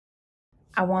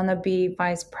I want to be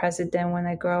vice president when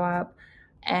I grow up.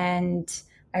 And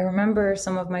I remember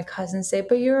some of my cousins say,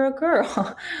 but you're a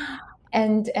girl.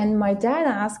 And my dad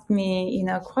asked me,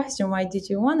 a question, why did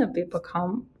you want to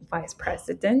become vice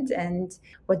president? And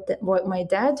what my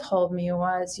dad told me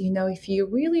was, if you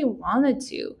really wanted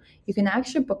to, you can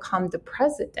actually become the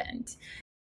president.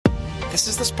 This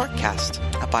is the Sparkcast,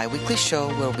 a bi-weekly show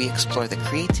where we explore the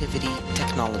creativity,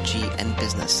 technology, and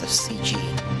business of CG.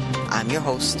 I'm your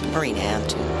host, Marina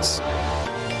Antunes.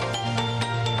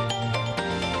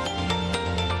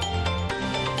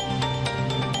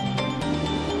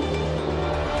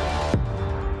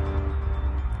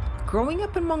 Growing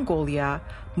up in Mongolia,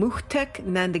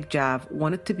 Nandigjav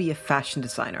wanted to be a fashion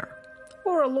designer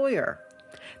or a lawyer.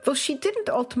 Though she didn't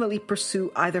ultimately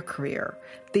pursue either career,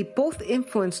 they both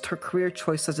influenced her career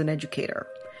choice as an educator.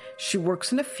 She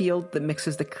works in a field that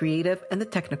mixes the creative and the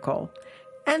technical,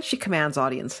 and she commands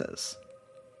audiences.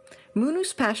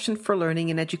 Munu's passion for learning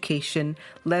and education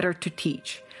led her to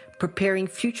teach, preparing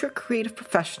future creative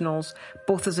professionals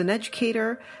both as an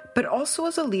educator but also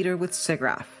as a leader with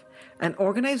SIGGRAPH, an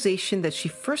organization that she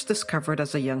first discovered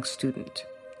as a young student.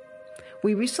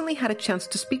 We recently had a chance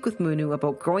to speak with Munu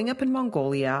about growing up in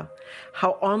Mongolia,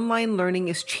 how online learning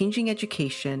is changing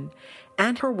education,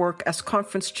 and her work as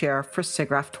conference chair for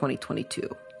SIGGRAPH 2022.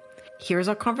 Here's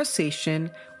our conversation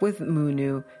with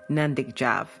Munu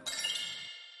Nandigjav.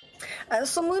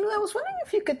 So Munu, I was wondering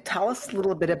if you could tell us a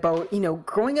little bit about,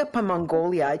 growing up in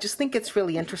Mongolia. I just think it's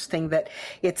really interesting that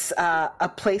it's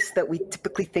a place that we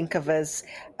typically think of as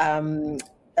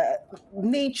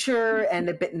nature and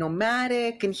a bit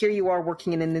nomadic, and here you are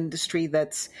working in an industry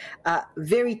that's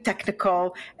very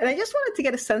technical. And I just wanted to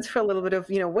get a sense for a little bit of,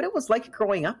 what it was like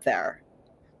growing up there.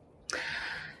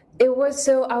 I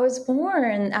was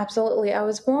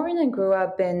born and grew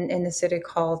up in a city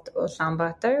called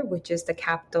Ulaanbaatar, which is the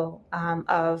capital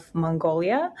of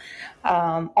Mongolia.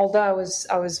 Although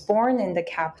I was born in the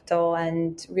capital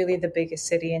and really the biggest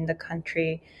city in the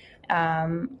country,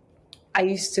 I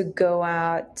used to go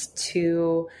out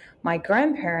to my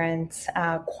grandparents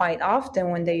quite often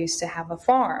when they used to have a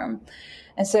farm.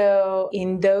 And so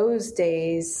in those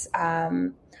days,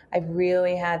 I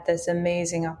really had this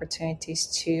amazing opportunities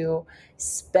to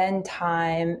spend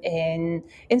time in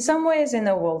some ways in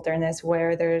the wilderness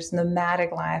where there's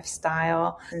nomadic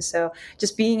lifestyle. And so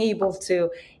just being able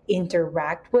to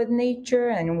interact with nature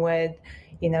and with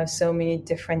so many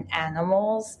different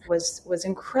animals was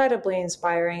incredibly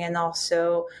inspiring, and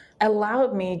also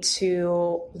allowed me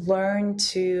to learn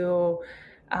to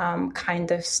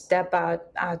kind of step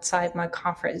outside my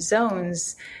comfort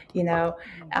zones,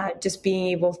 just being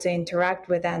able to interact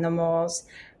with animals.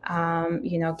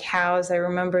 Cows, I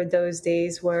remember those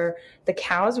days where the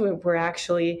cows were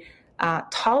actually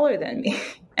taller than me.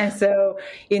 And so,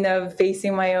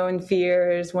 facing my own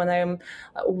fears when I'm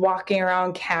walking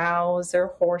around cows or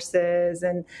horses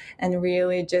and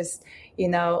really just,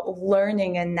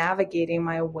 learning and navigating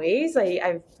my ways.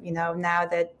 I've now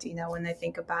that, when I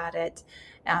think about it,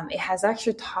 it has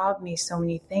actually taught me so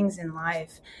many things in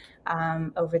life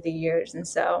over the years. And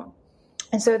so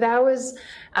that was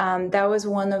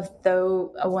one of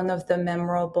the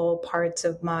memorable parts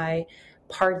of my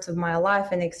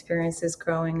life and experiences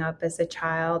growing up as a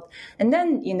child. And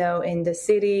then, in the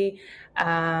city,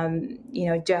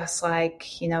 just like,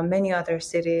 many other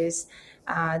cities,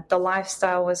 the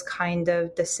lifestyle was kind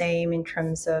of the same in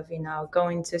terms of,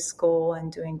 going to school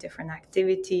and doing different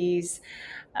activities.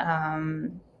 I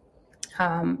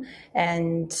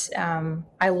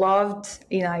loved,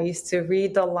 I used to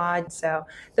read a lot. So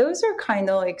those are kind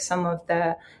of like some of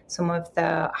the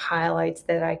highlights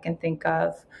that I can think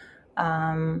of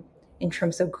in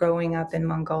terms of growing up in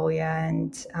Mongolia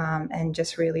and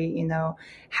just really,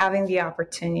 having the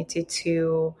opportunity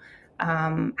to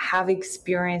have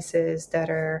experiences that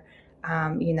are,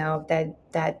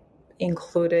 that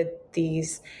included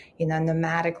these,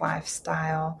 nomadic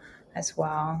lifestyle as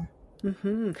well.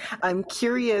 Mm-hmm. I'm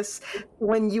curious,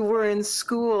 when you were in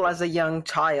school as a young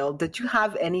child, did you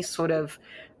have any sort of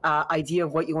idea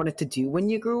of what you wanted to do when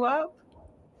you grew up?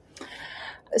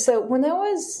 So when I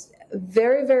was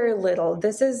very, very little,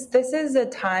 this is a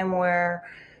time where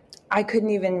I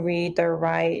couldn't even read or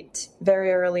write.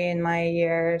 Very early in my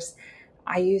years,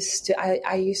 I used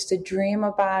to dream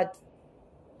about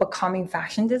becoming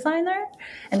fashion designer,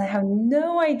 and I have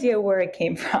no idea where it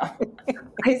came from.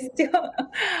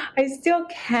 I still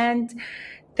can't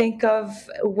think of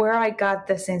where I got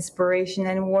this inspiration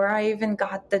and where I even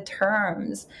got the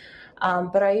terms.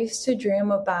 But I used to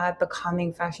dream about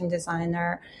becoming fashion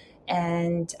designer,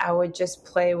 and I would just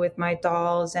play with my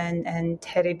dolls and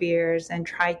teddy bears and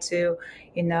try to,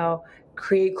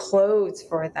 create clothes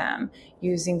for them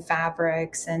using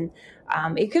fabrics. And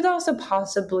it could also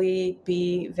possibly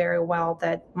be very well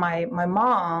that my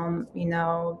mom,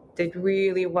 did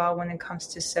really well when it comes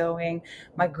to sewing.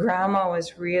 My grandma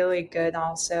was really good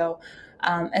also.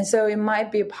 And so it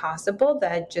might be possible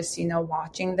that just,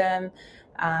 watching them,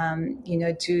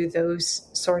 do those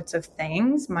sorts of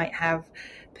things might have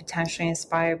potentially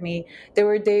inspired me. There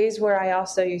were days where I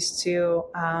also used to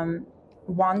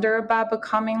wonder about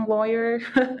becoming lawyer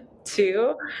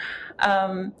too,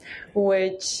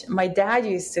 which my dad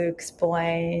used to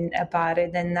explain about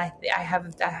it. And I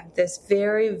have this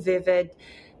very vivid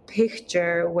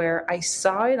picture where I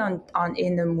saw it on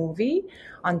in the movie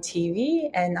on TV,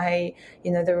 and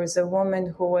there was a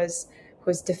woman who was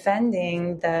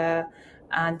defending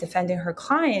defending her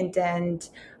client, and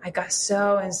I got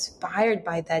so inspired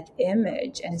by that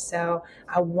image, and so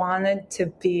I wanted to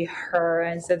be her.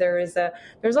 And so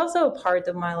there's also a part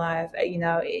of my life,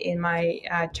 in my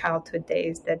childhood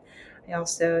days, that I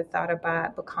also thought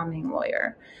about becoming a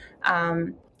lawyer.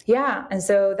 Yeah, and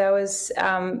so that was,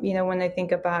 when I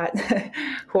think about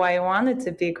who I wanted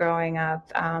to be growing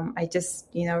up, I just,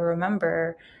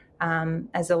 remember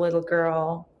as a little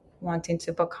girl wanting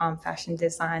to become fashion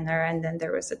designer. And then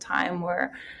there was a time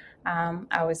where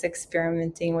I was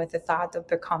experimenting with the thought of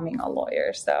becoming a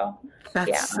lawyer. So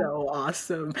that's so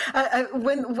awesome.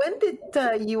 When did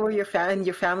you or your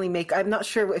family make, I'm not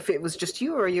sure if it was just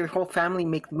you or your whole family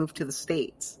make the move to the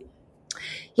States?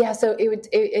 Yeah, so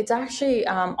it's actually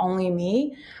only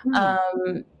me.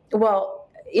 Well,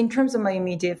 in terms of my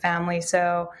immediate family,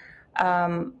 so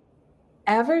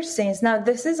ever since, now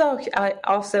this is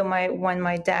also when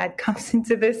my dad comes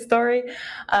into this story.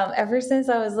 Ever since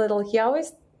I was little, he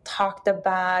always talked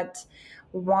about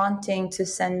wanting to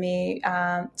send me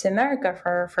to America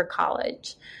for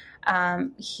college.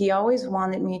 He always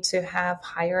wanted me to have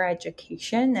higher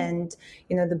education and,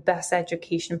 the best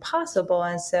education possible.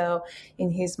 And so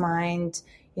in his mind,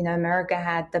 America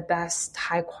had the best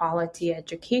high quality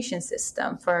education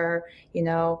system for,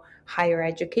 higher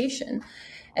education.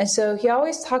 And so he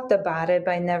always talked about it,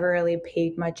 but I never really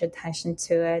paid much attention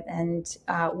to it. And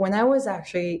when I was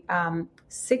actually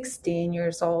 16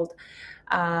 years old,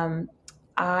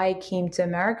 I came to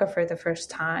America for the first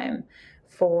time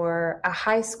for a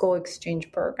high school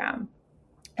exchange program.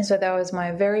 And so that was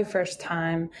my very first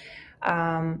time.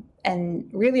 And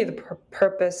really the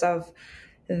purpose of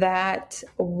that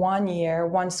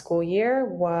one school year,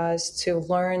 was to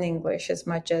learn English as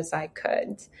much as I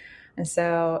could. And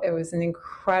so it was an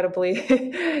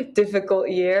incredibly difficult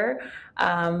year.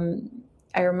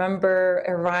 I remember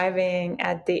arriving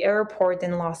at the airport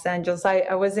in Los Angeles.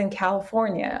 I was in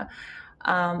California,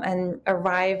 and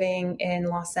arriving in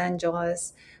Los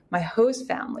Angeles, my host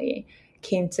family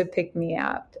came to pick me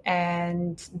up,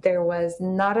 and there was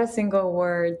not a single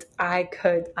word I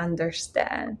could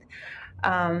understand.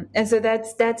 And so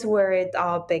that's where it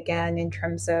all began in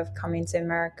terms of coming to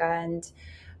America.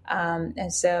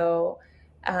 And so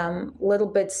little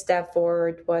bit step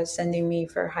forward was sending me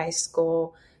for high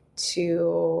school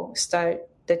to start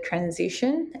the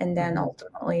transition, and then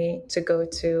ultimately to go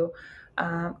to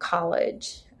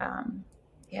college.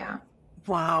 Yeah.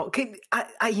 Wow. Okay.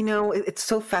 It's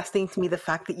so fascinating to me, the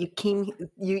fact that you came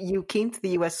to the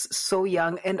US so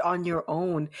young and on your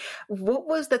own. What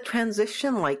was the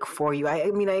transition like for you? I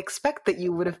mean, I expect that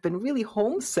you would have been really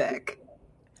homesick.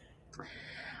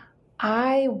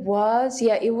 I was,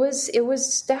 yeah, it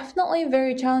was definitely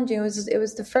very challenging. It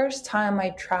was the first time I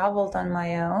traveled on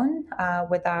my own,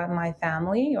 without my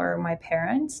family or my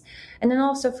parents. And then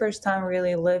also first time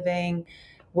really living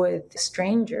with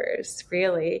strangers,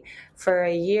 really, for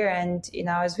a year. And,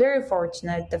 I was very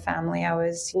fortunate. The family I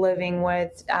was living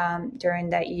with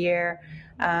during that year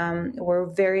were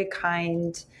very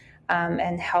kind,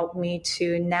 and helped me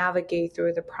to navigate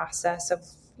through the process of,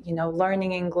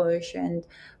 learning English and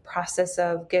process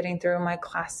of getting through my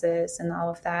classes and all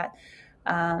of that.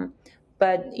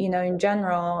 But in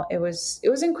general, it was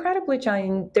incredibly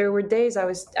challenging. There were days I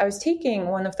was taking,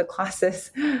 one of the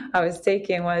classes I was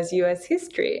taking was U.S.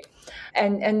 history,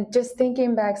 and just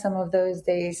thinking back some of those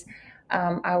days,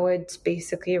 I would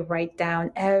basically write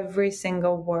down every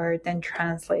single word and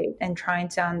translate and trying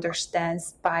to understand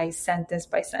by sentence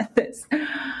by sentence.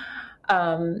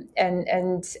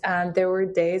 And there were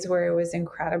days where it was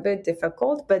incredibly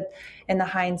difficult, but in the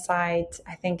hindsight,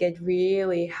 I think it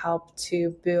really helped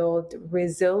to build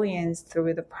resilience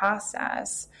through the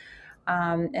process.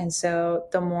 And so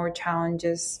the more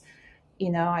challenges,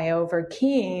 I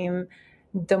overcame,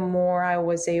 the more I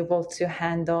was able to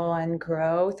handle and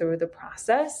grow through the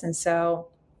process. And so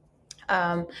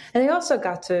And I also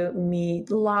got to meet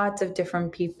lots of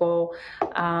different people,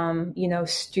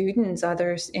 students,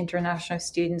 others, international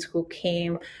students who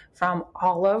came from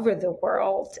all over the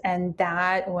world. And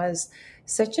that was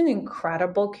such an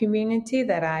incredible community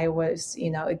that I was,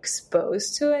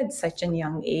 exposed to at such a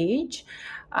young age.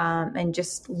 And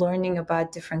just learning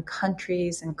about different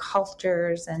countries and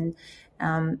cultures and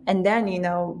then,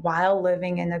 while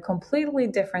living in a completely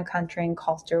different country and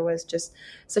culture was just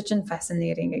such a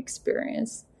fascinating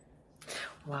experience.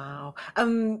 Wow.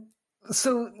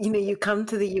 So, you come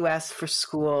to the US for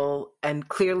school, and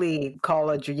clearly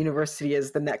college or university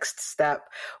is the next step.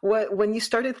 When you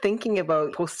started thinking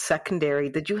about post-secondary,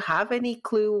 did you have any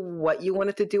clue what you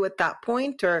wanted to do at that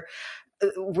point, or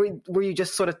were you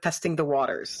just sort of testing the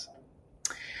waters?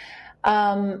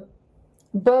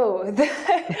 Both.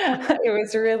 It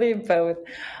was really both.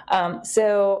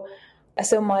 So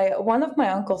one of my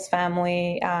uncle's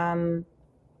family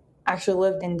actually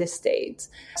lived in the States.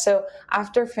 So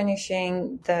after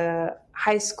finishing the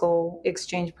high school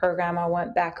exchange program, I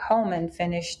went back home and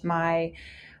finished my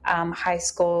high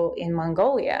school in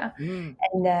Mongolia.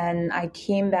 And then I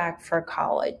came back for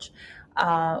college.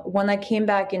 When I came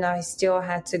back, I still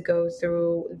had to go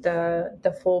through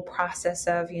the full process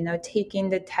of, taking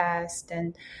the test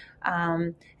and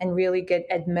really get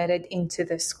admitted into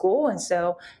the school. And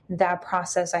so that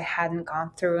process I hadn't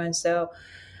gone through. And so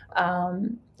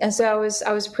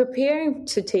I was preparing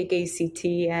to take ACT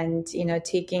and,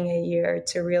 taking a year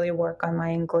to really work on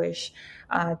my English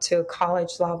to a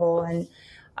college level.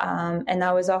 And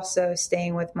I was also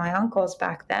staying with my uncles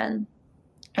back then.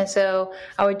 And so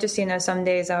I would just, some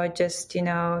days I would just,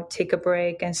 take a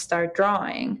break and start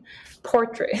drawing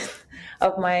portraits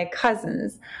of my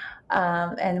cousins.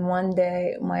 And one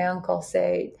day my uncle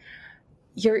said,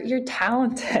 you're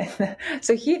talented.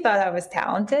 So he thought I was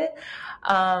talented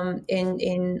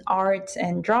in art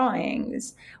and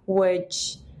drawings,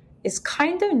 which is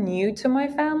kind of new to my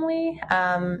family.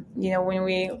 When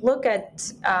we look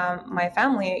at my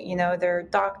family, they're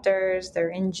doctors,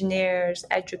 they're engineers,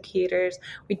 educators.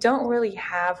 We don't really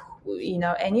have,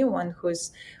 anyone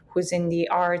who's in the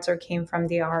arts or came from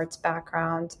the arts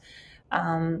background.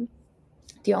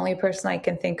 The only person I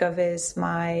can think of is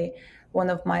one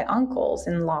of my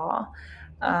uncles-in-law.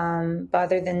 But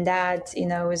other than that,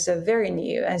 it was a very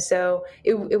new. And so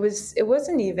it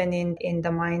wasn't even in the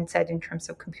mindset in terms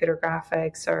of computer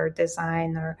graphics or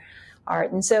design or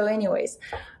art. And so anyways,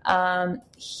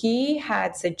 he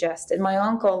had suggested, my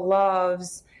uncle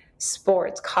loves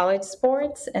sports, college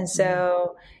sports. And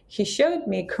so he showed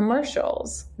me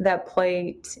commercials that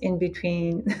played in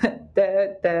between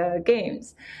the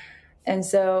games. And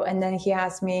then he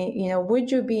asked me,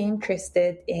 would you be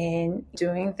interested in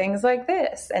doing things like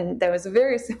this? And that was a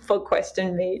very simple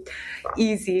question made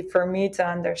easy for me to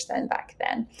understand back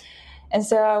then. And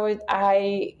so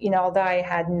although I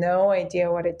had no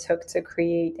idea what it took to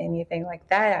create anything like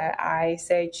that, I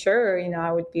said, sure,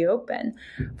 I would be open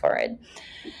for it.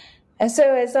 And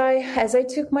so as I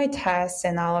took my tests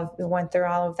and went through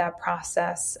all of that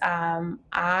process,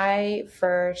 I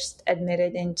first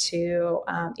admitted into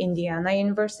Indiana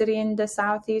University in the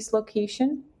Southeast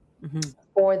location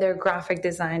for their graphic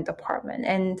design department.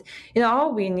 And,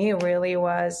 all we knew really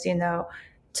was,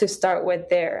 to start with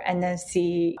there and then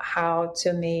see how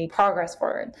to make progress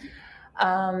forward.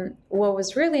 What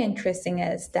was really interesting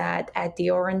is that at the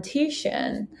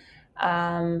orientation,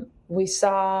 we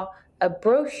saw a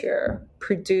brochure,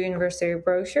 Purdue University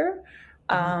brochure,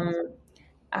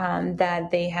 that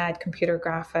they had computer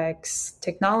graphics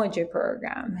technology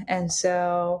program. And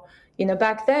so,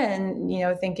 back then,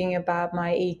 thinking about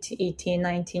my 18,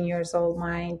 19 years old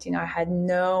mind, I had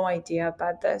no idea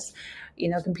about this.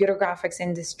 Computer graphics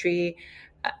industry,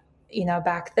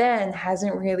 back then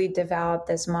hasn't really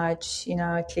developed as much,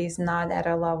 at least not at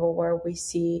a level where we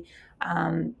see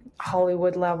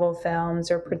Hollywood level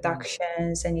films or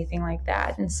productions, anything like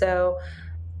that. And so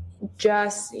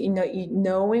just,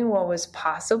 knowing what was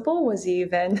possible was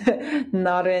even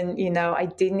not I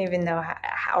didn't even know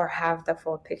how or have the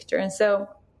full picture. And so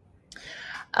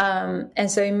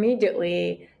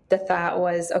immediately the thought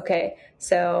was, okay,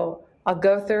 so I'll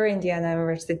go through Indiana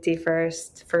University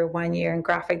first for 1 year in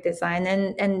graphic design.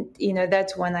 And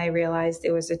that's when I realized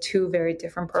it was a two very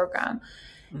different program.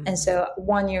 And so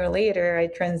 1 year later, I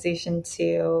transitioned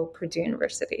to Purdue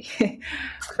University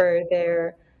for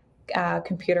their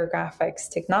computer graphics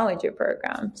technology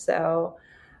program. So,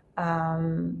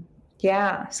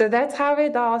 so that's how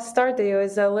it all started. It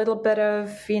was a little bit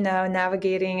of,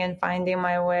 navigating and finding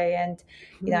my way. And,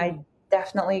 I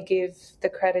definitely give the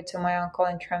credit to my uncle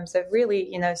in terms of really,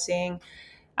 seeing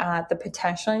the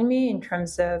potential in me in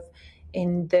terms of,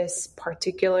 in this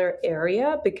particular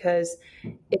area because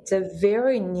it's a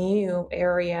very new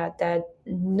area that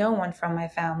no one from my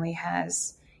family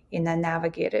has,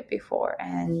 navigated before,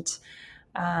 and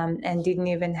didn't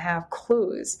even have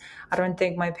clues. I don't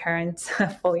think my parents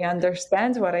fully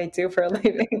understand what I do for a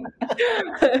living,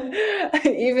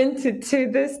 even to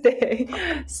this day.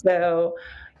 So,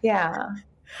 yeah.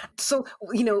 So,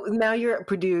 now you're at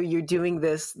Purdue, you're doing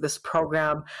this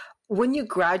program. When you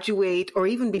graduate, or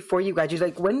even before you graduate,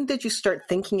 like when did you start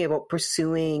thinking about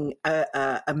pursuing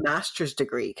a master's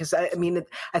degree? Because I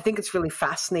think it's really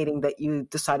fascinating that you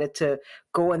decided to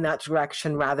go in that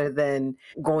direction rather than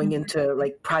going into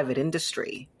like private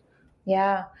industry.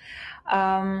 Yeah.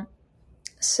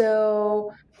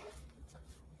 So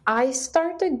I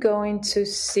started going to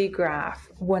SIGGRAPH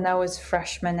when I was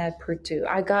freshman at Purdue.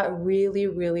 I got really,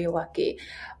 really lucky.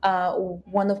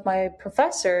 One of my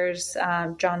professors,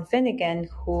 John Finnegan,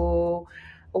 who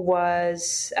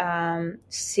was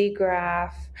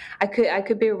SIGGRAPH. I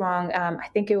could be wrong. I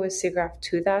think it was SIGGRAPH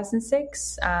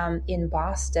 2006 in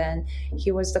Boston.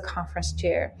 He was the conference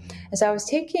chair, and so I was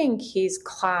taking his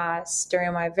class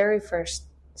during my very first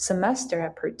semester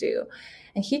at Purdue.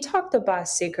 And he talked about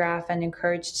SIGGRAPH and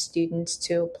encouraged students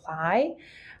to apply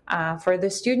for the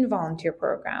student volunteer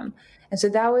program. And so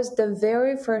that was the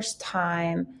very first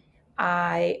time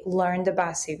I learned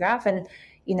about SIGGRAPH. And,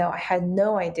 I had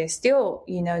no idea, still,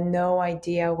 no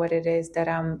idea what it is that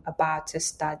I'm about to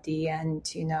study and,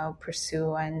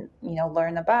 pursue and,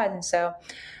 learn about. And so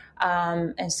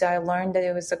I learned that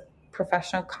it was a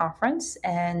professional conference,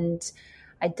 and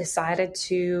I decided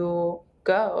to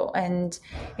go. And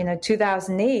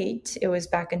 2008, it was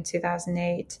back in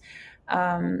 2008,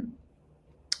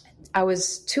 I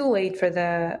was too late for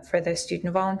the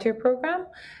student volunteer program,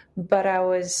 but I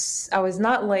was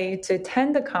not late to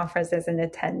attend the conference as an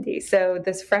attendee. So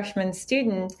this freshman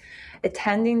student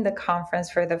attending the conference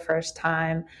for the first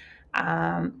time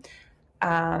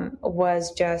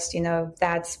was just,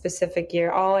 that specific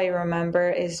year. All I remember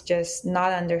is just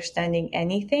not understanding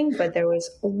anything, but there was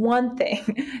one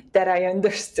thing that I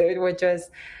understood, which was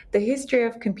the history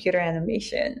of computer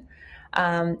animation.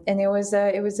 And it was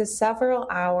a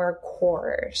several-hour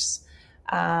course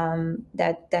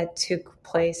that took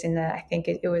place I think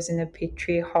it was in the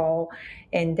Petrie Hall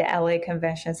in the LA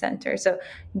Convention Center. So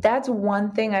that's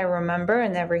one thing I remember,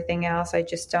 and everything else I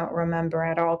just don't remember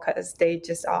at all because they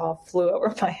just all flew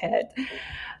over my head.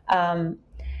 And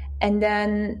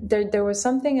then there was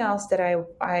something else that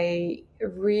I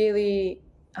really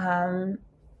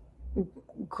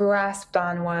grasped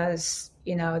on was,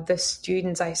 the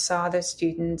students. I saw the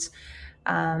students,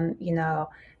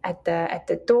 at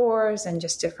the doors and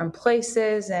just different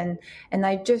places, and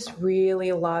I just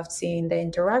really loved seeing the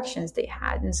interactions they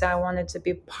had, and so I wanted to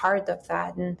be part of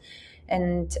that. And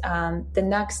the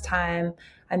next time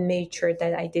I made sure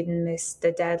that I didn't miss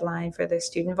the deadline for the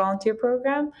student volunteer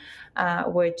program,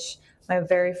 which my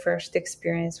very first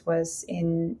experience was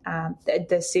in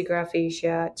the SIGGRAPH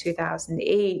Asia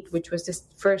 2008, which was the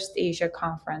first Asia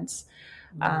conference.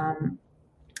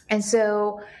 And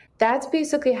so that's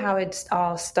basically how it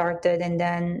all started. And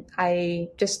then I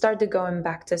just started going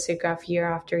back to SIGGRAPH year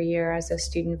after year as a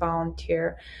student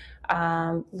volunteer.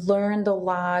 Learned a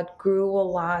lot, grew a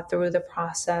lot through the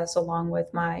process along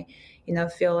with my,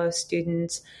 fellow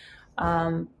students.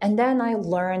 And then I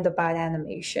learned about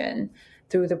animation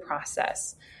through the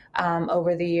process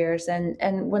over the years.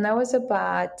 And when I was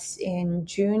about in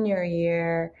junior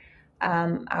year,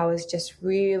 I was just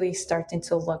really starting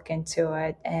to look into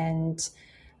it. And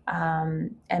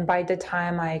by the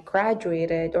time I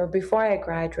graduated, or before I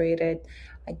graduated,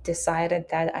 I decided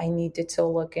that I needed to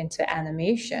look into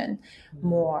animation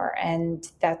more. And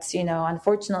that's,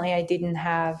 unfortunately, I didn't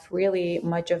have really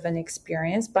much of an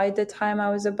experience by the time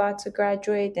I was about to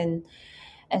graduate. And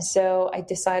so I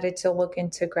decided to look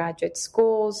into graduate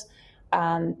schools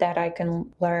that I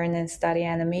can learn and study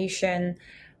animation.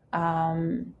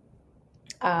 And,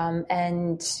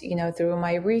 through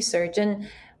my research. And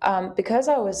because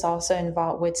I was also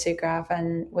involved with SIGGRAPH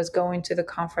and was going to the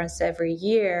conference every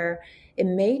year, it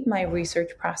made my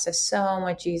research process so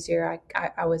much easier.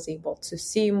 I was able to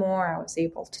see more. I was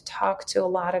able to talk to a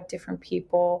lot of different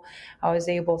people. I was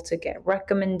able to get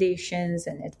recommendations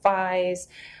and advice.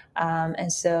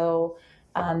 And so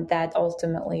that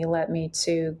ultimately led me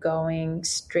to going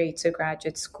straight to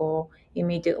graduate school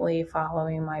immediately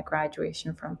following my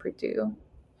graduation from Purdue.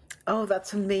 Oh,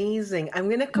 that's amazing. I'm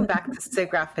going to come back to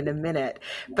SIGGRAPH in a minute,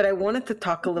 but I wanted to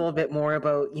talk a little bit more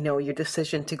about, your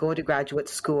decision to go to graduate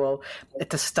school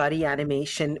to study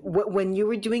animation. When you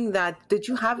were doing that, did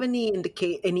you have any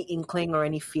inkling or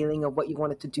any feeling of what you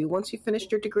wanted to do once you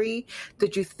finished your degree?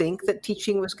 Did you think that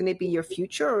teaching was going to be your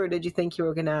future, or did you think you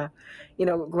were going to,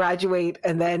 graduate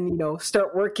and then,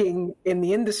 start working in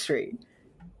the industry?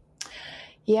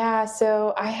 Yeah,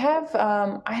 so I have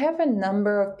a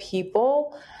number of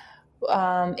people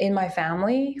in my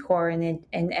family who are in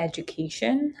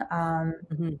education.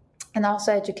 Mhm. And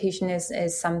also education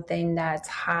is something that's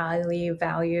highly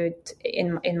valued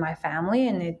in my family,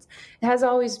 and it has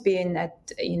always been at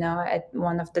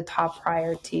one of the top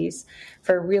priorities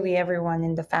for really everyone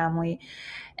in the family.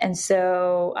 And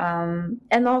so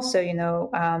and also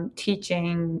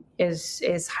teaching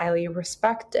is highly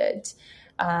respected,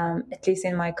 at least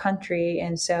in my country.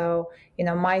 And so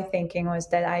my thinking was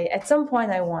that I at some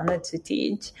point I wanted to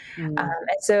teach. Mm.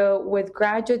 And so with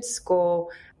graduate school,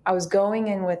 I was going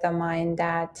in with a mind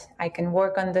that I can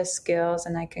work on the skills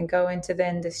and I can go into the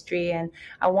industry, and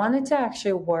I wanted to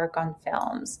actually work on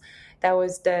films. That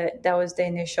was the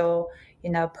initial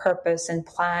purpose and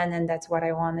plan, and that's what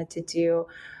I wanted to do.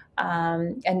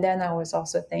 And then I was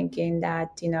also thinking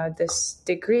that this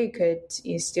degree could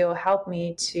still help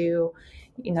me to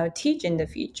teach in the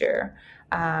future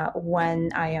when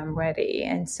I am ready.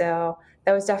 And so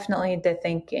that was definitely the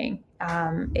thinking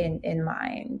in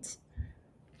mind.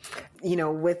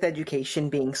 With education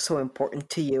being so important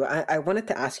to you, I wanted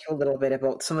to ask you a little bit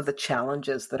about some of the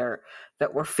challenges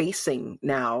that we're facing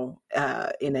now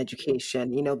in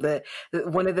education.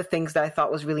 One of the things that I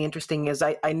thought was really interesting is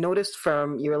I noticed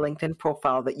from your LinkedIn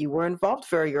profile that you were involved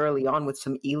very early on with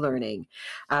some e-learning,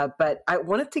 but I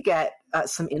wanted to get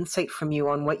some insight from you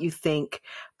on what you think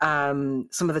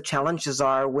some of the challenges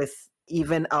are with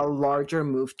even a larger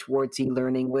move towards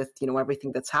e-learning with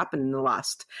everything that's happened in the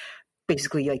last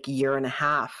basically like a year and a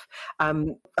half.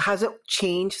 Has it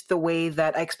changed the way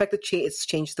that I expect it's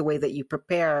changed the way that you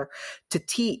prepare to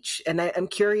teach? And I'm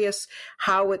curious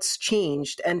how it's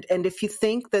changed, and if you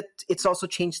think that it's also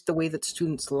changed the way that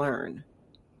students learn.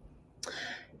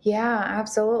 Yeah,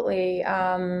 absolutely.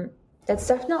 That's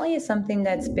definitely something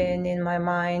that's been in my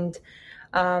mind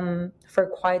for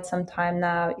quite some time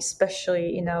now,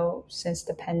 especially since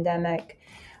the pandemic.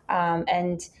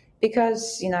 And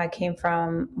because I came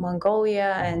from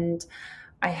Mongolia, and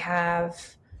I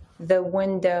have the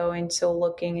window into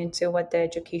looking into what the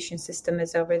education system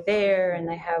is over there, and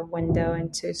I have window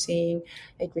into seeing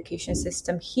education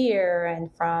system here,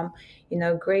 and from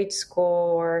grade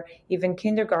school or even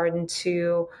kindergarten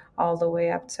to all the way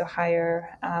up to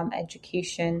higher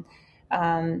education.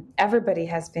 Everybody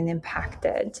has been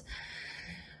impacted.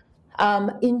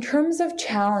 In terms of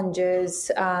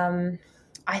challenges,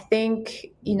 I think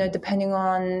depending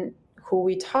on who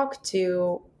we talk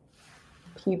to,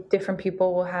 different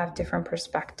people will have different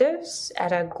perspectives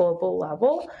at a global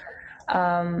level.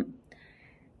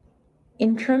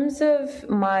 In terms of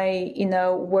my,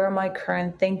 where my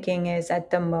current thinking is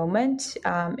at the moment,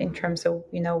 in terms of,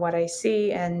 what I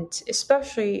see, and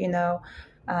especially,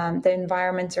 the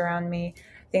environment around me,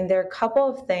 I think there are a couple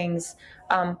of things.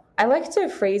 I like to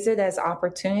phrase it as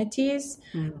opportunities.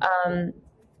 Mm.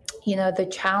 The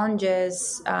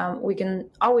challenges, we can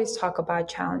always talk about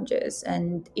challenges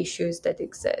and issues that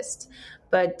exist,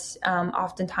 but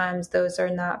oftentimes those are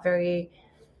not very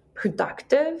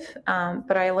productive.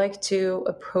 But I like to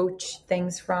approach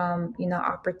things from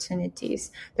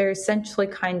opportunities. They're essentially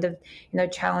kind of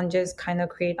challenges kind of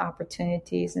create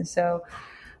opportunities. And so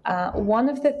one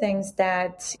of the things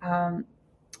that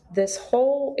this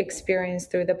whole experience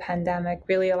through the pandemic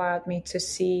really allowed me to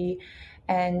see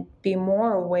and be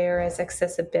more aware is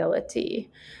accessibility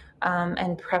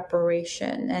and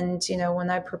preparation. And when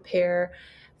I prepare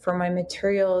for my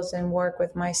materials and work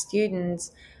with my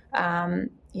students,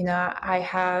 I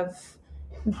have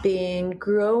been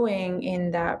growing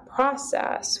in that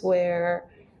process where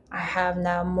I have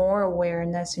now more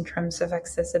awareness in terms of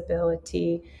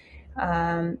accessibility.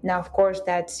 Now, of course,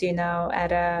 that's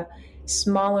at a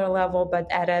smaller level,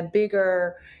 but at a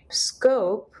bigger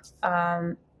scope.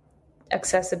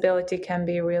 Accessibility can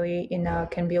be really,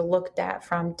 can be looked at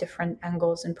from different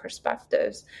angles and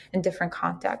perspectives in different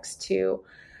contexts too.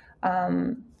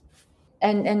 And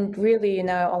really,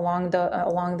 along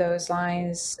those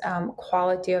lines,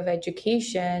 quality of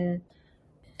education,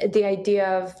 the idea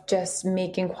of just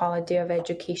making quality of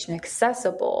education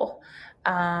accessible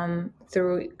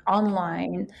through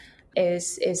online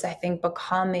is I think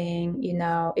becoming,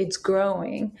 it's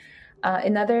growing.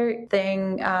 Another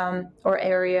thing or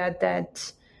area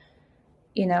that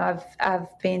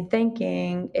I've been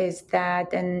thinking is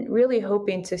that, and really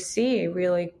hoping to see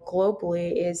really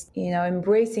globally, is,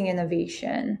 embracing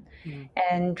innovation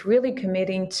and really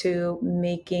committing to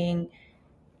making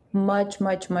much,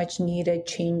 much, much needed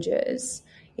changes.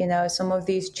 Some of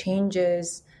these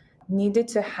changes needed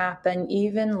to happen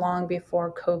even long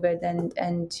before COVID,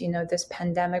 and this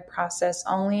pandemic process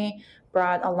only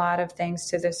brought a lot of things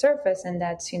to the surface, and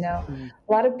that's a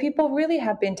lot of people really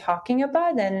have been talking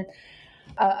about. And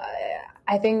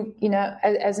I think,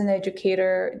 as an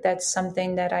educator, that's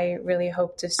something that I really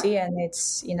hope to see. And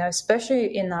it's,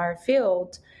 especially in our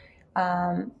field,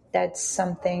 that's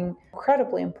something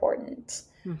incredibly important.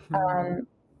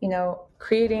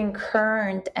 Creating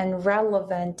current and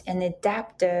relevant and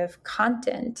adaptive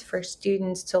content for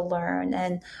students to learn,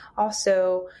 and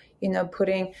also,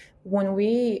 putting, when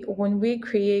we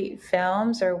create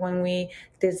films or when we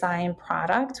design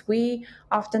products, we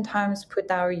oftentimes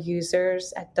put our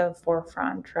users at the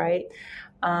forefront, right?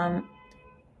 I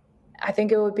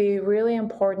think it would be really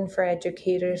important for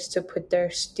educators to put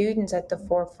their students at the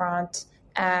forefront,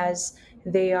 as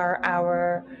they are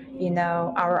our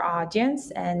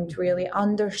audience, and really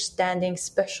understanding,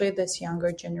 especially this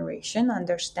younger generation,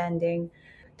 understanding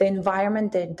the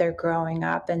environment that they're growing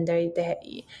up. And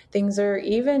things are,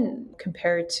 even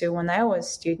compared to when I was a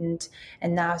student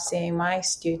and now seeing my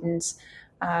students,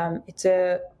 it's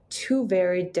a two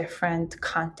very different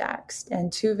contexts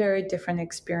and two very different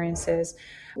experiences.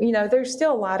 There's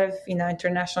still a lot of,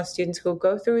 international students who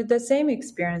go through the same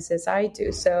experiences I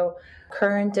do. So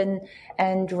current and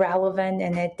relevant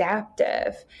and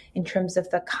adaptive in terms of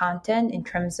the content, in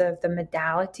terms of the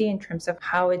modality, in terms of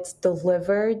how it's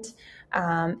delivered,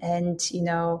 and,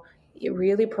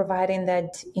 really providing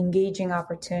that engaging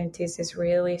opportunities is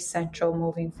really essential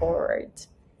moving forward.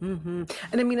 And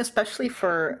I mean, especially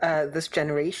for this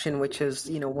generation, which is,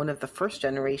 one of the first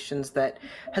generations that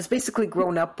has basically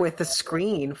grown up with a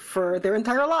screen for their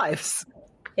entire lives.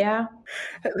 Yeah.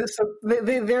 So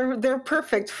they're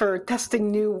perfect for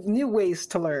testing new ways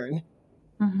to learn.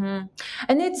 Mm-hmm.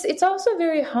 And it's also a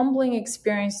very humbling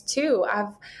experience too.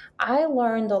 I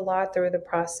learned a lot through the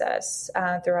process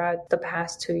throughout the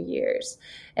past 2 years,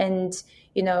 and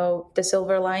the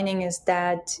silver lining is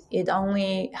that it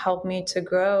only helped me to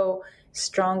grow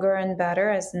stronger and better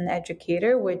as an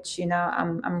educator, which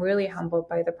I'm really humbled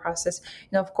by the process.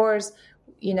 Of course,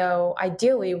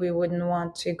 ideally we wouldn't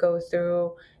want to go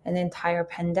through an entire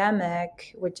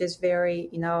pandemic, which is very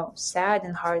sad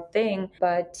and hard thing,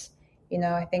 but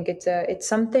I think it's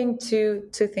something to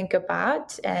think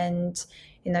about, and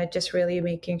just really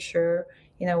making sure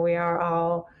we are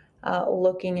all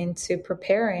looking into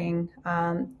preparing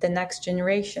the next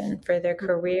generation for their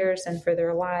careers and for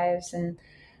their lives, and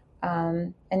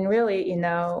really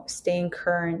staying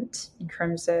current in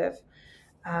terms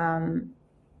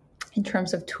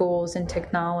of tools and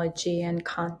technology and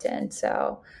content.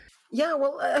 So. Yeah,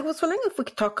 well, I was wondering if we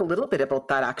could talk a little bit about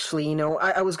that, actually.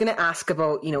 I was going to ask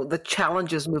about, the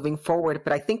challenges moving forward,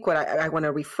 but I think what I want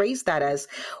to rephrase that as,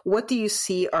 what do you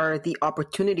see are the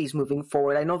opportunities moving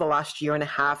forward? I know the last year and a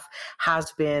half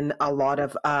has been a lot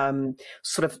of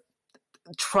sort of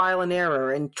trial and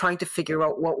error and trying to figure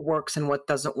out what works and what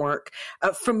doesn't work.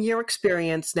 From your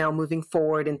experience now moving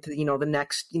forward into, the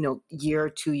next, year,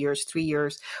 2 years, 3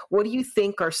 years, what do you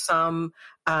think are some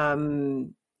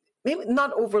maybe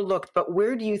not overlooked, but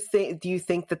where do you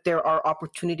think that there are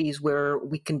opportunities where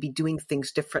we can be doing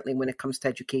things differently when it comes to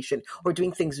education, or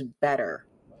doing things better?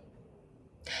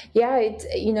 Yeah, it's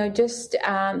just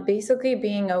basically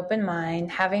being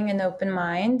having an open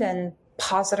mind and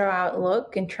positive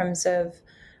outlook in terms of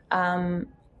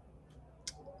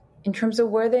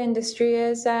where the industry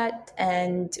is at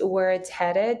and where it's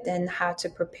headed, and how to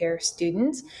prepare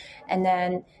students, and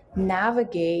then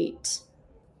navigate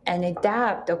and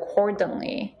adapt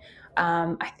accordingly.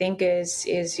 I think is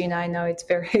I know it's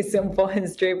very simple and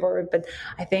straightforward, but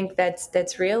I think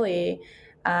that's really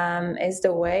is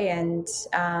the way. And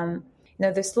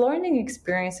this learning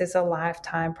experience is a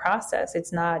lifetime process.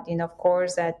 It's not of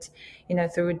course that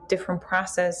through a different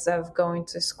process of going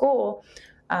to school,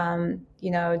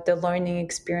 the learning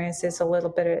experience is a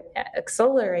little bit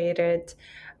accelerated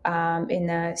in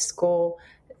a school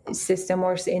system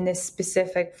or in a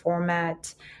specific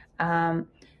format.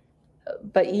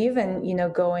 But even,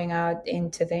 going out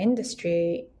into the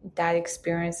industry, that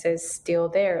experience is still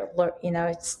there.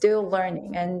 It's still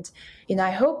learning. And,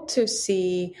 I hope to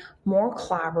see more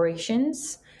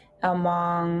collaborations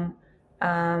among,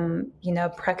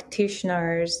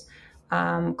 practitioners,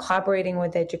 collaborating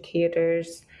with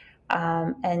educators,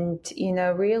 and,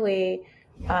 really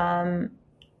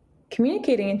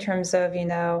communicating in terms of,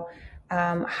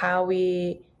 how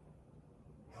we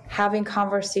having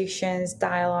conversations,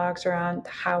 dialogues around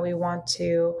how we want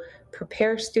to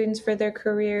prepare students for their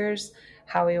careers,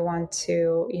 how we want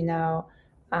to,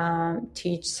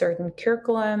 teach certain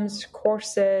curriculums,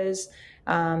 courses,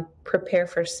 prepare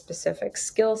for specific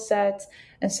skill sets.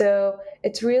 And so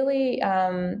it's really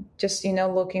just,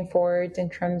 looking forward in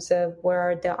terms of where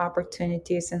are the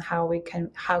opportunities and how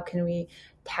can we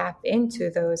tap into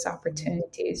those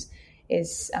opportunities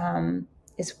is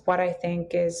what I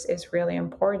think is really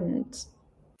important.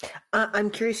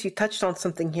 I'm curious, you touched on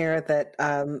something here that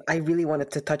I really wanted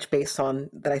to touch base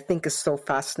on that I think is so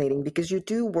fascinating, because you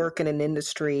do work in an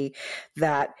industry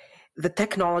that the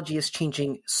technology is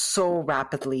changing so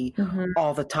rapidly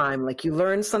all the time. Like, you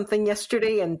learned something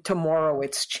yesterday and tomorrow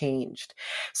it's changed.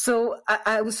 So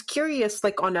I was curious,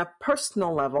 like, on a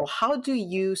personal level, how do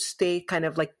you stay kind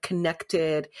of like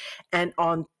connected and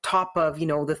on top of,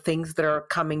 the things that are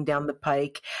coming down the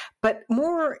pike? But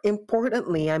more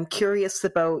importantly, I'm curious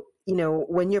about,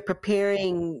 when you're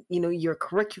preparing, your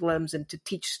curriculums and to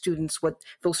teach students what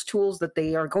those tools that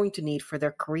they are going to need for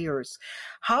their careers,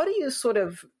 how do you sort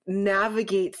of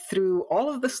navigate through all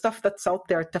of the stuff that's out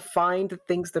there to find the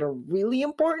things that are really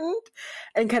important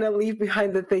and kind of leave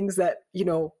behind the things that,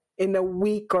 in a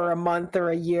week or a month or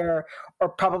a year are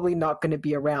probably not going to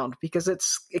be around? Because it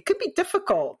could be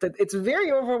difficult. It's very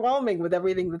overwhelming with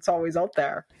everything that's always out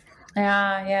there.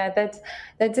 Yeah,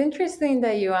 that's interesting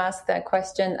that you asked that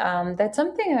question. That's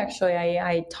something actually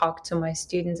I talk to my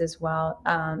students as well,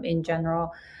 in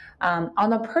general.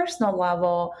 On a personal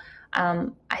level,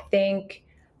 I think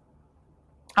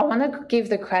I want to give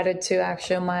the credit to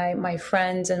actually my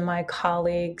friends and my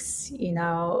colleagues, who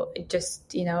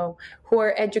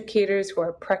are educators, who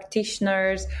are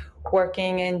practitioners,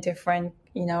 working in different,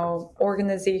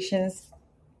 organizations.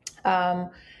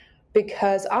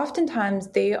 Because oftentimes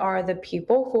they are the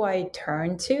people who I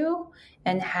turn to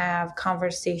and have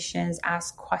conversations,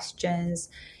 ask questions.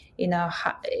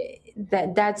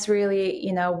 That's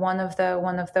really, one of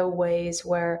the ways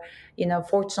where,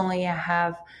 fortunately I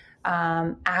have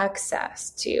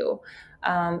access to.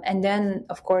 And then,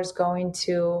 of course, going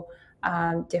to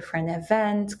different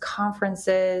events,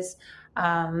 conferences,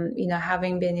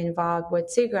 having been involved with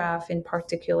SIGGRAPH in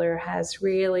particular has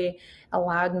really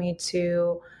allowed me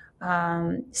to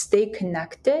stay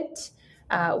connected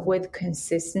with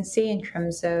consistency in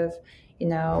terms of,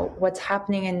 what's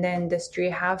happening in the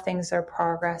industry, how things are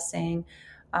progressing.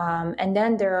 And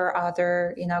then there are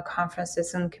other,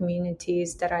 conferences and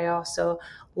communities that I also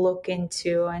look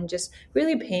into and just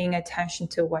really paying attention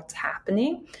to what's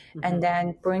happening, and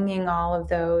then bringing all of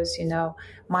those,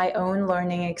 my own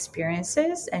learning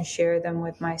experiences and share them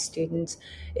with my students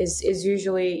is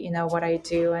usually, what I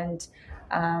do. And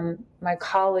my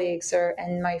colleagues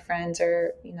and my friends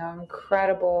are,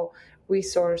 incredible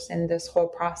resource in this whole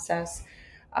process.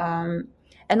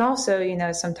 And also,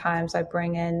 sometimes I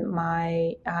bring in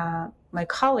my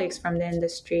colleagues from the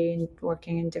industry and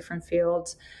working in different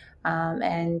fields,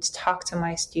 and talk to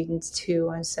my students too.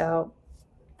 And so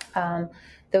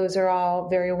those are all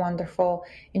very wonderful.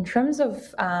 In terms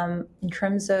of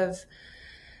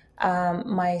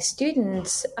my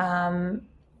students,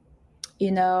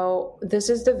 this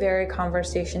is the very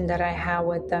conversation that I have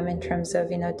with them in terms of,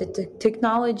 the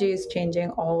technology is changing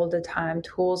all the time.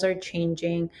 Tools are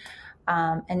changing.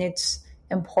 And it's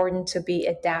important to be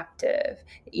adaptive,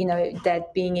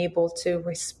 that being able to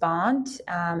respond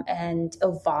and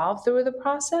evolve through the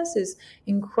process is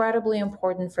incredibly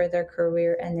important for their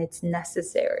career, and it's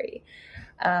necessary.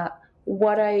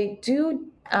 What I do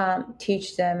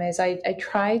teach them is I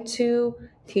try to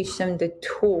teach them the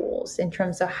tools in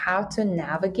terms of how to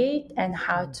navigate and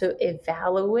how to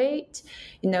evaluate.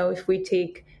 If we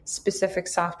take specific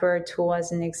software tool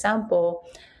as an example,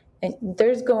 and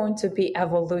there's going to be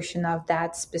evolution of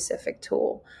that specific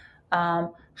tool.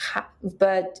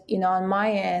 But, on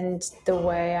my end, the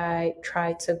way I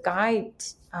try to guide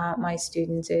my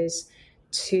students is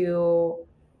to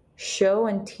show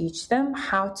and teach them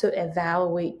how to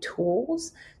evaluate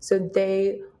tools so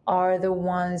they are the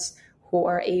ones who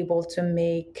are able to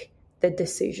make the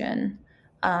decision.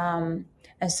 And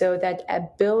so that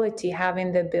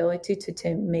having the ability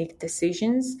to make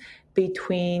decisions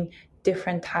between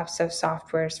different types of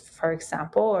softwares, for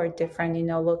example, or different,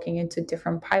 looking into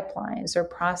different pipelines or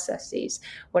processes.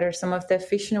 What are some of the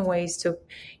efficient ways to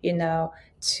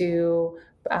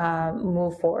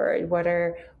move forward? What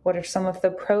are some of the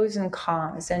pros and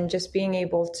cons? And just being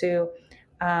able to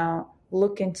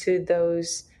look into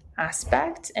those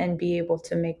aspects and be able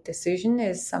to make decision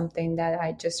is something that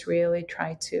I just really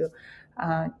try to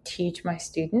teach my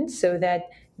students so that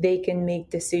they can make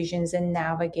decisions and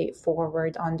navigate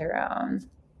forward on their own.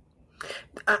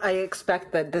 I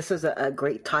expect that this is a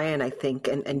great tie-in, I think,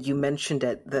 and you mentioned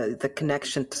it, the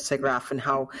connection to SIGGRAPH and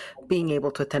how being able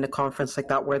to attend a conference like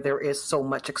that where there is so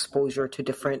much exposure to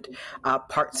different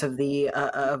parts of the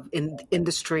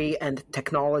industry and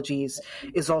technologies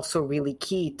is also really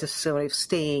key to sort of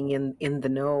staying in the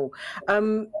know.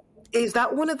 Is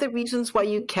that one of the reasons why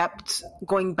you kept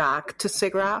going back to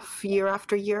SIGGRAPH year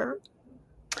after year?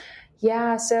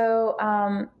 Yeah, so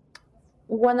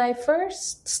when I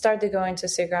first started going to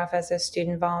SIGGRAPH as a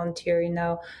student volunteer,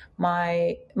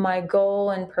 my goal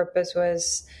and purpose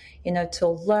was, to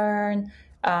learn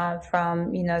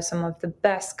from, some of the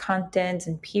best content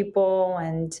and people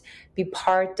and be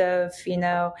part of,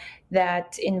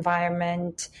 that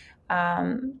environment,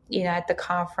 at the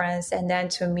conference, and then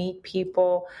to meet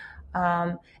people.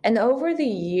 And over the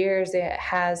years, it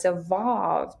has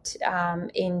evolved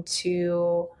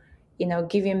into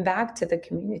giving back to the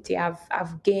community.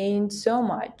 I've gained so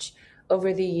much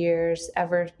over the years,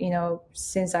 ever,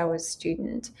 since I was a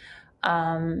student.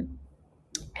 And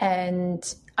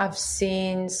I've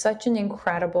seen such an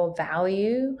incredible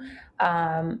value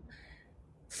from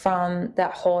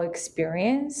that whole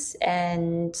experience.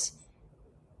 And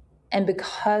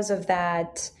because of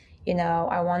that,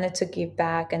 I wanted to give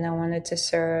back and I wanted to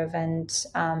serve. And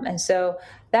so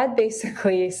that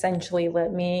basically essentially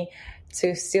led me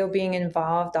to still being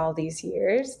involved all these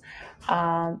years.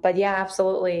 But yeah,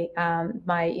 absolutely.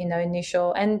 My,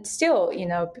 initial and still,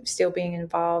 still being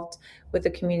involved with the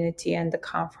community and the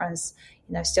conference,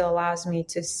 still allows me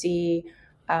to see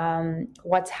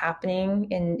what's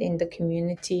happening in the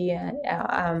community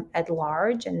at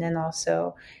large, and then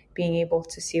also being able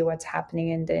to see what's happening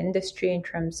in the industry in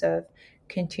terms of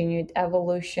continued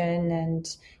evolution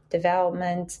and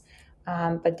development.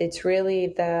 But it's really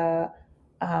the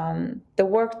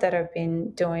work that I've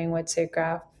been doing with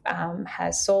SIGGRAPH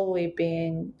has solely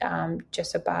been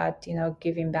just about,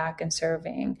 giving back and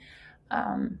serving.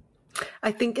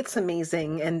 I think it's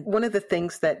amazing. And one of the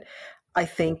things that I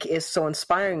think is so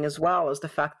inspiring as well is the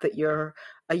fact that you're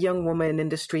a young woman in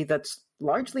industry that's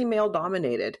largely male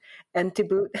dominated, and to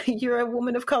boot, you're a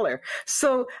woman of color.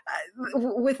 So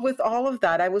with all of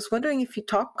that, I was wondering if you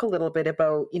talk a little bit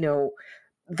about,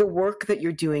 the work that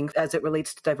you're doing as it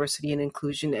relates to diversity and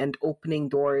inclusion and opening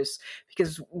doors,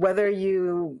 because whether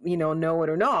you know it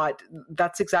or not,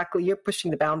 that's exactly, you're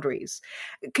pushing the boundaries.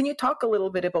 Can you talk a little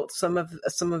bit about some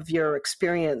of your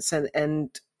experience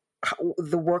and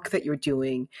the work that you're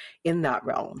doing in that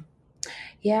realm?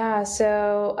 Yeah,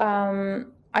 so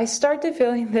I started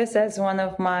feeling this as one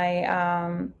of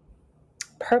my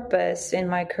purpose in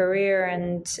my career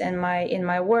and in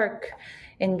my work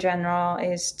in general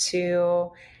is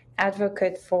to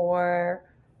advocate for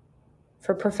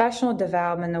professional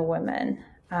development of women,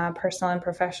 personal and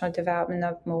professional development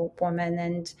of women,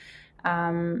 and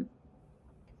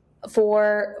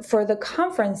for the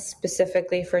conference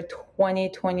specifically for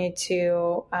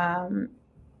 2022.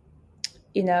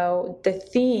 The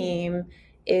theme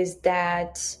is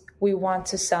that we want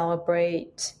to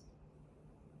celebrate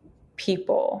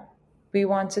people. We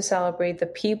want to celebrate the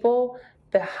people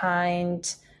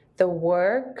behind the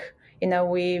work.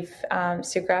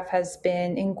 SIGGRAPH has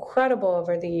been incredible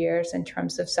over the years in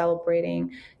terms of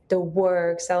celebrating the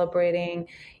work, celebrating,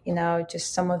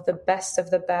 just some of the best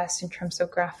in terms of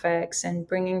graphics and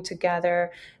bringing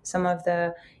together some of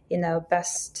the,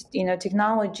 best,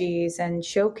 technologies and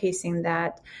showcasing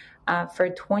that. For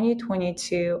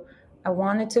 2022, I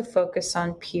wanted to focus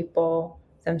on people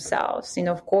themselves.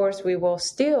 Of course, we will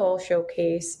still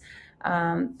showcase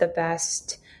the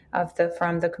best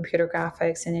from the computer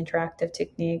graphics and interactive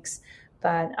techniques,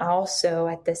 but also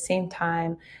at the same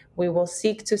time, we will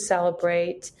seek to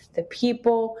celebrate the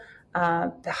people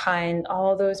behind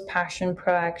all those passion,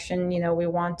 proaction. We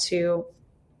want to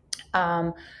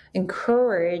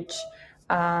encourage,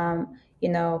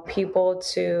 people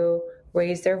to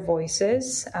raise their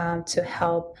voices to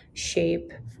help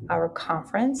shape our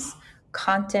conference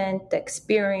content, the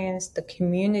experience, the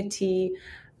community,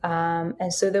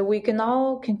 and so that we can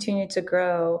all continue to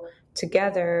grow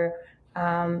together,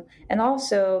 and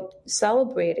also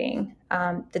celebrating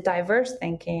the diverse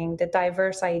thinking, the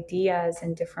diverse ideas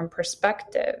and different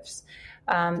perspectives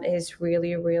is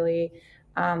really, really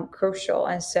crucial.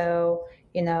 And so,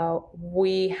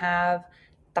 we have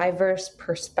diverse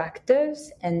perspectives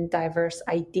and diverse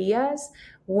ideas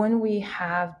when we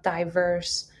have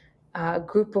diverse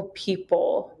group of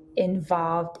people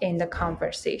involved in the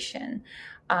conversation.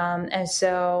 And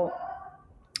so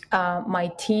my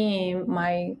team,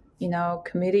 my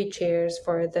committee chairs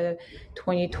for the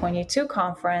 2022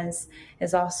 conference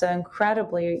is also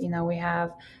incredibly, we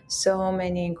have so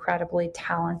many incredibly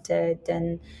talented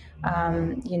and,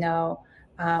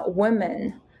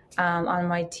 women on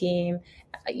my team.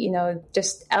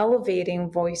 Just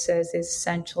elevating voices is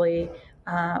essentially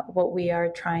what we are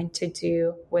trying to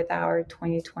do with our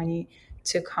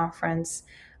 2022 conference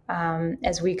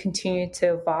as we continue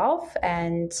to evolve.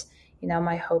 And,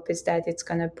 my hope is that it's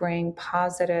going to bring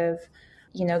positive,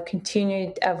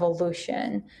 continued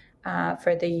evolution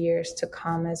for the years to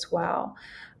come as well.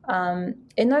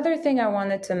 Another thing I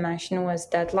wanted to mention was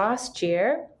that last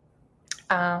year,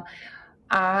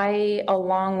 I,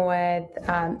 along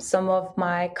with some of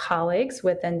my colleagues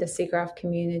within the SIGGRAPH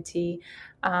community,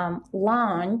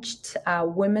 launched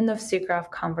Women of SIGGRAPH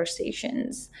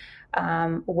Conversations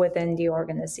within the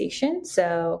organization.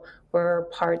 So we're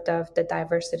part of the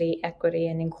Diversity, Equity,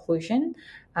 and Inclusion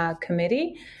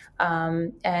Committee.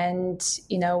 And,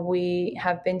 we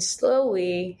have been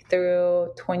slowly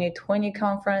through 2020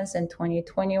 conference and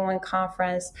 2021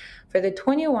 conference. For the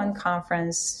 21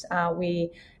 conference,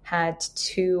 we had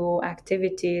 2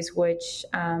 activities, which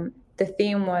the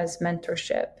theme was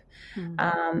mentorship.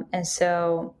 And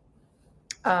so,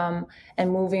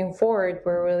 and moving forward,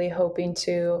 we're really hoping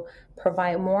to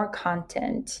provide more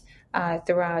content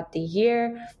throughout the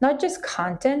year, not just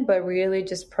content, but really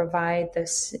just provide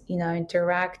this,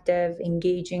 interactive,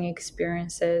 engaging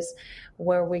experiences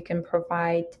where we can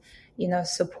provide,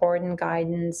 support and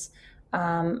guidance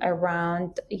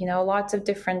around, lots of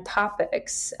different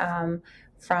topics,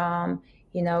 from,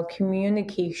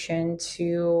 communication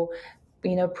to,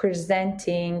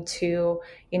 presenting to,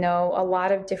 a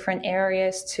lot of different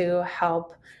areas to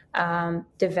help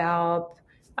develop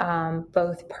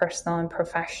both personal and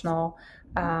professional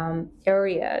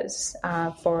areas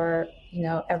for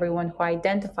everyone who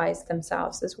identifies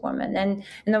themselves as women,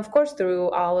 and of course through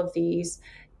all of these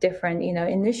different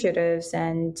initiatives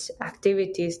and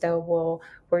activities that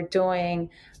we're doing,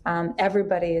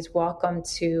 everybody is welcome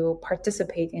to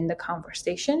participate in the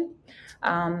conversation.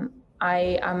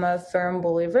 I am a firm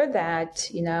believer that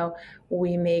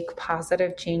we make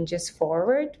positive changes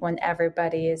forward when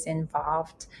everybody is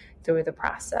involved through the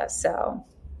process. So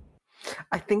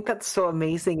I think that's so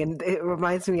amazing. And it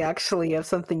reminds me actually of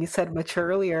something you said much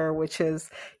earlier, which is,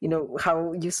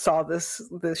 how you saw this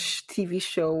TV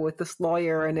show with this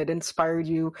lawyer and it inspired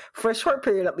you for a short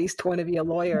period, at least, to want to be a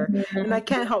lawyer. Mm-hmm. And I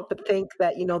can't help but think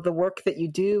that, the work that you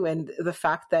do and the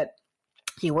fact that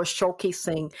you are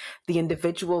showcasing the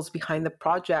individuals behind the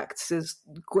projects is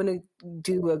going to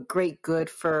do a great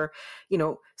good for,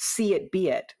 see it, be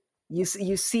it. You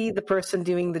see the person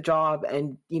doing the job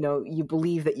and, you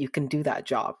believe that you can do that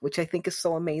job, which I think is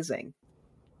so amazing.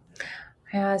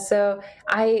 Yeah, so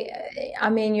I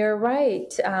mean, you're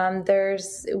right.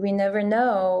 We never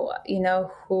know,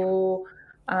 who,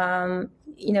 I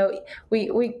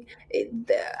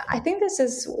think this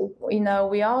is,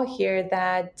 we all hear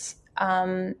that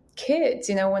kids,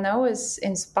 when I was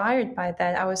inspired by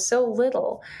that, I was so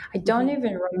little. I don't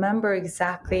even remember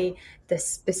exactly the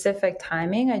specific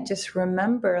timing. I just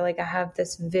remember I have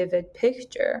this vivid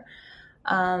picture.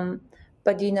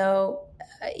 But,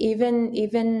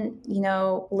 even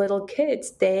little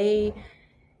kids, they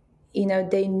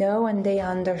know and they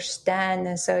understand.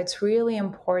 And so it's really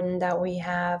important that we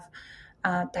have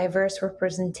diverse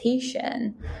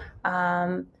representation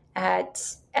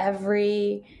at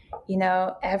every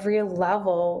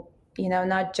level,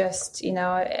 not just,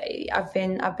 I've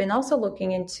been also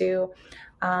looking into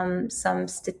some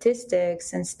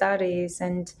statistics and studies,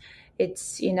 and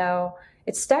it's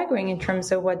staggering in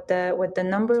terms of what the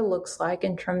number looks like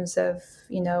in terms of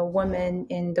women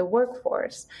in the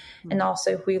workforce. Mm-hmm. And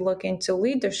also if we look into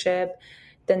leadership,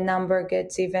 the number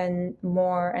gets even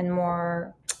more and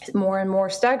more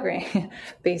staggering,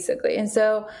 basically. And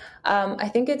so I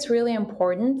think it's really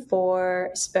important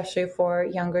especially for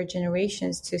younger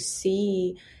generations, to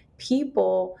see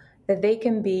people that they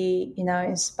can be,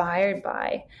 inspired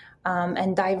by,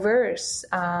 and diverse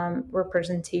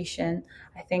representation,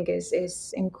 I think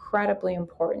is incredibly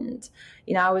important.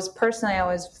 I was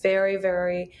very,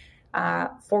 very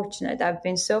fortunate. I've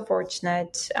been so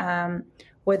fortunate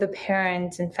with a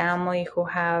parent and family who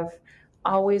have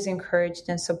always encouraged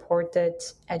and supported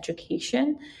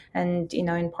education. And,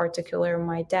 in particular,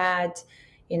 my dad,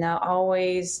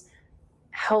 always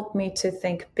helped me to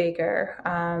think bigger.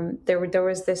 There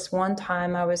was this one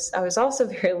time I was also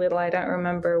very little. I don't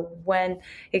remember when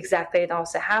exactly it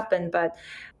also happened, but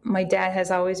my dad has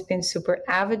always been super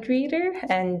avid reader.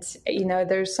 And,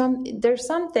 there's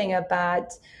something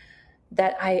about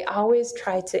that I always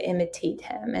try to imitate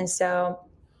him. And so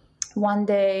one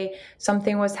day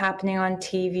something was happening on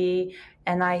TV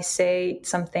and I say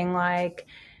something like,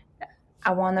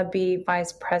 I want to be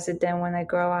vice president when I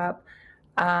grow up.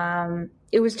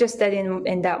 It was just that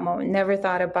in that moment, never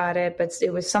thought about it, but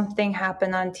it was something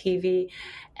happened on TV.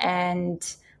 And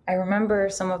I remember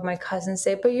some of my cousins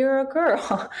say, but you're a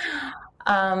girl.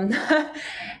 And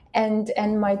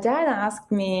my dad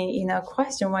asked me, a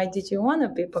question, why did you want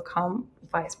to become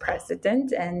vice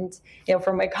president and,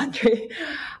 for my country?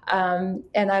 And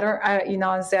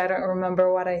honestly, I don't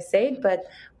remember what I said, but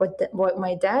what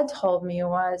my dad told me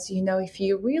was, if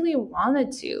you really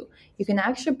wanted to, you can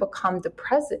actually become the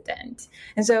president.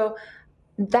 And so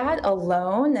that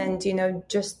alone and,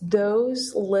 just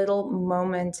those little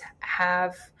moments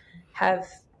have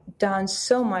done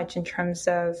so much in terms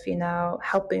of,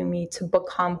 helping me to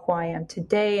become who I am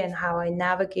today and how I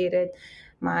navigated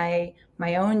my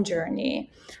own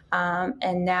journey.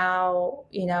 And now,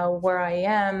 where I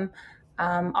am,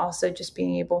 also just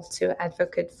being able to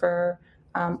advocate for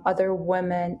other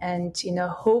women and,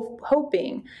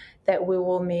 hoping that we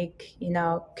will make,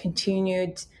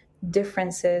 continued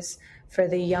differences for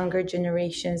the younger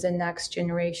generations and next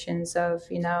generations of,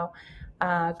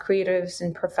 creatives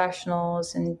and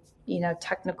professionals and,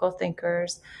 technical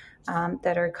thinkers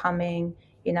that are coming,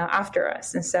 after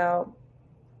us. And so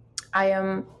I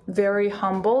am very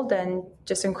humbled and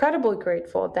just incredibly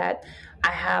grateful that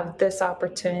I have this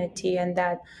opportunity and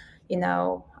that,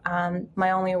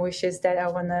 my only wish is that I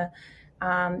want to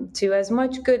do as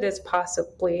much good as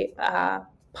possibly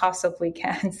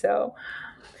can. So.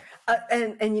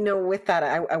 With that,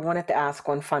 I wanted to ask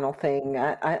one final thing.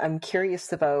 I'm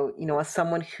curious about, as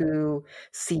someone who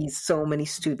sees so many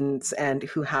students and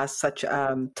who has such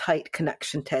a tight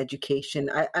connection to education,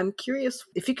 I'm curious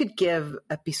if you could give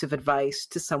a piece of advice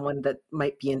to someone that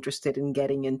might be interested in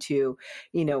getting into,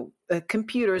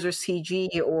 computers or CG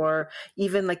or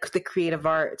even like the creative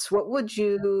arts. What would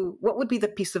be the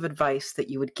piece of advice that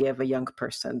you would give a young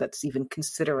person that's even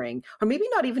considering, or maybe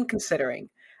not even considering,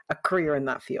 a career in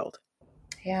that field?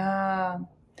 Yeah.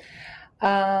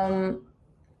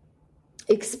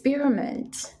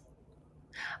 Experiment.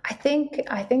 I think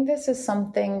this is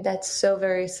something that's so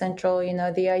very central,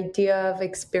 the idea of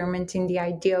experimenting, the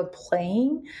idea of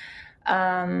playing,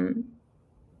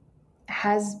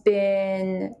 has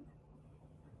been,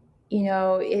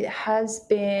 it has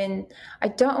been, I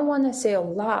don't want to say a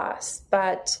loss,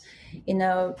 but,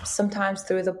 sometimes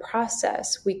through the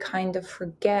process, we kind of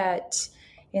forget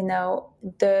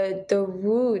the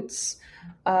roots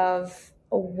of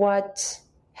what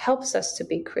helps us to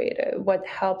be creative, what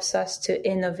helps us to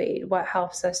innovate, what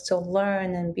helps us to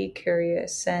learn and be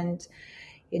curious. And,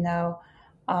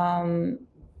 I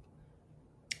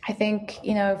think,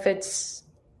 if it's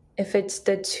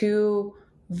the two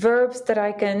verbs that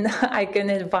I can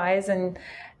advise and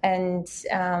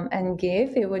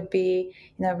give, it would be,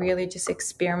 really just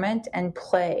experiment and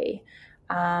play.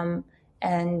 And,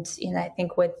 I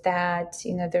think with that,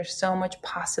 there's so much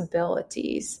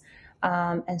possibilities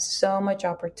and so much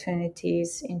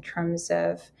opportunities in terms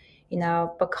of,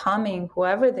 becoming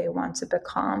whoever they want to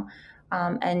become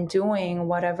and doing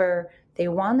whatever they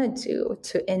want to do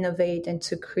to innovate and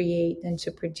to create and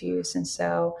to produce. And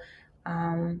so,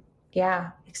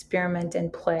 experiment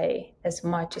and play as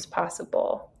much as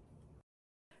possible.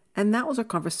 And that was our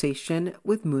conversation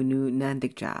with Munu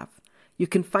Nandigjav. You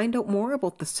can find out more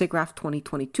about the SIGGRAPH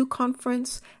 2022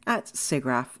 conference at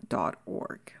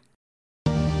SIGGRAPH.org.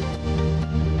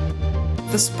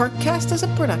 The Sparkcast is a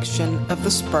production of the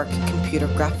Spark Computer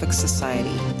Graphics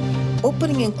Society.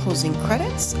 Opening and closing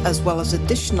credits, as well as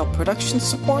additional production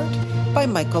support by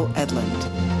Michael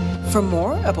Edlund. For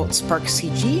more about Spark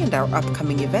CG and our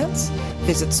upcoming events,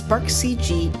 visit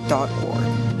sparkcg.org.